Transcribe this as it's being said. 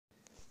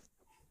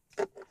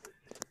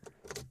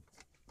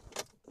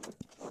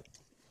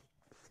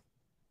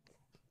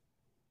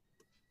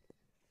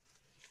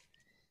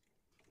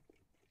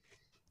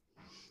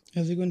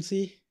As you can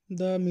see,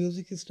 the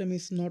music system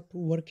is not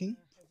working.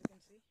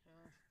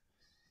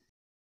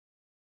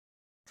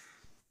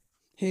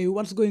 Hey,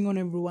 what's going on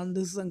everyone?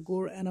 This is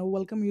Ankur and I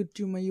welcome you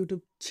to my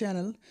YouTube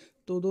channel.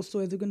 तो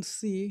दोस्तों, as you can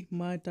see,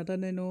 my Tata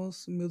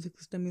Nano's music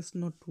system is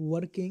not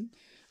working.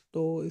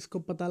 तो इसको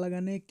पता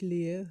लगाने के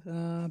लिए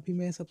अभी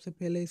मैं सबसे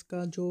पहले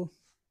इसका जो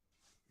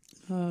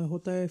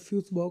होता है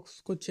फ्यूज़ बॉक्स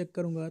को चेक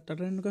करूँगा।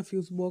 टाटा नैनो का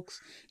फ्यूज़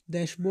बॉक्स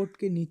डैशबोर्ड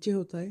के नीचे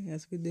होता है,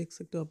 ऐसे कि देख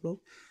सकते हो आप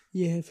लोग।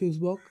 ये है फ्यूज़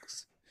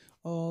बॉक्स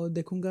और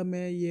देखूँगा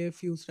मैं ये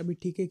फ्यूज़ अभी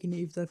ठीक है कि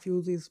नहीं। If the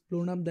fuse is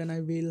blown up then I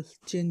will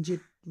change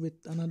it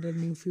with another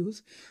new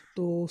fuse.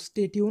 तो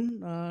stay tune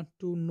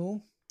to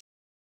know.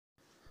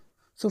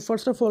 So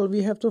first of all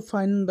we have to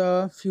find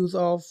the fuse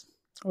of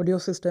audio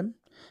system.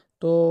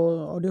 तो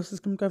audio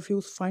system का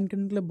fuse find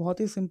करने के लिए बहुत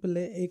ही simple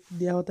है। एक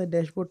दिया होता है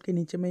डैशबोर्ड के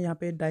नीचे में, यहाँ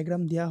पे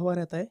डायग्राम दिया हुआ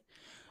रहता है,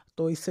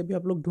 तो इससे भी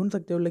आप लोग ढूंढ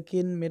सकते हो।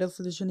 लेकिन मेरा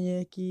सजेशन ये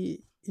है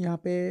कि यहाँ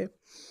पे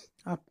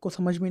आपको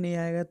समझ में नहीं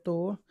आएगा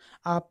तो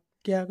आप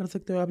क्या कर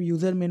सकते हो, आप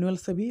यूज़र मैनुअल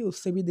से भी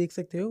उससे भी देख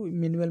सकते हो।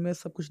 मैनुअल में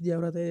सब कुछ दिया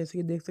हुआ रहता है, जैसे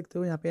कि देख सकते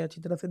हो यहाँ पे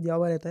अच्छी तरह से दिया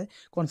हुआ रहता है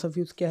कौन सा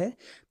फ्यूज़ क्या है।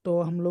 तो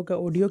हम लोग का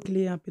ऑडियो के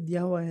लिए यहाँ पे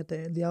दिया हुआ रहता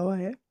है, दिया हुआ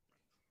है।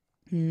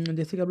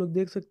 जैसे कि आप लोग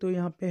देख सकते हो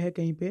यहाँ पे है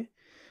कहीं पे।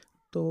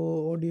 तो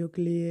ऑडियो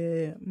के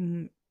लिए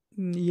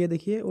ये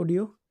देखिए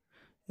ऑडियो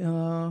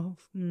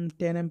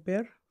 10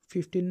 एम्पेयर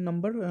 15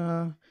 नंबर।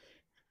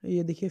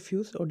 ये देखिए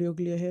फ्यूज़ ऑडियो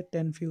के लिए है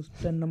 10 fuse,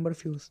 10 number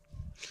fuse.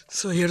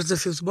 So here's the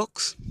fuse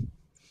box,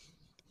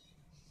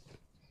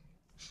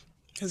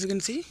 as you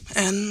can see,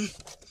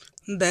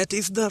 and that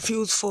is the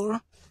fuse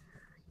for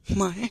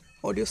my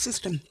audio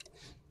system.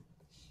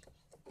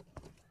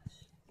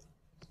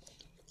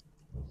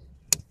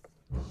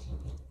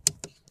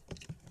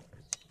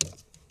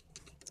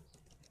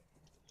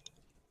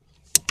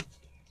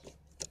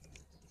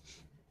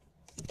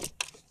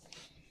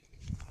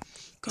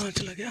 कहाँ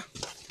चला गया,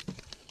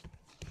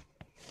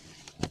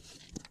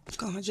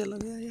 कहाँ चला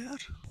गया यार।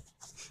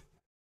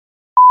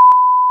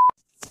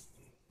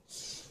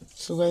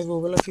 सो गाइस, वो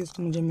वाला फ्यूज़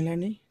तो मुझे मिला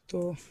नहीं,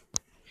 तो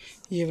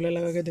ये वाला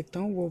लगा के देखता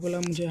हूँ। वो वाला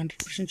मुझे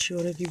 100%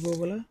 श्योर है कि वो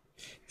वाला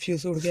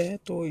फ्यूज़ उड़ गया है,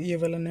 तो ये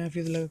वाला नया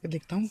फ्यूज़ लगा के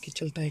देखता हूँ कि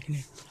चलता है कि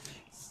नहीं।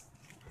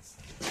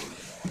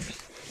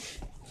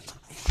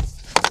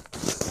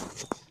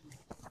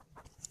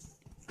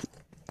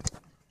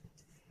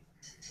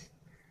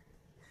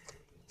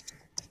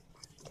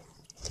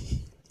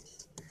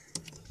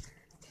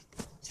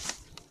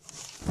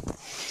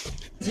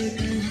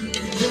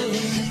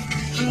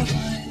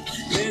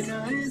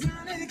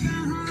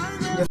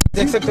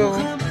 देख सकते हो,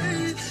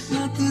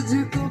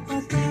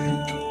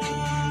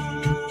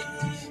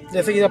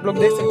 जैसे कि आप लोग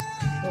देख सकते हो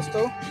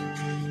दोस्तों,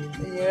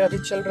 ये अभी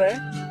चल रहा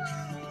है।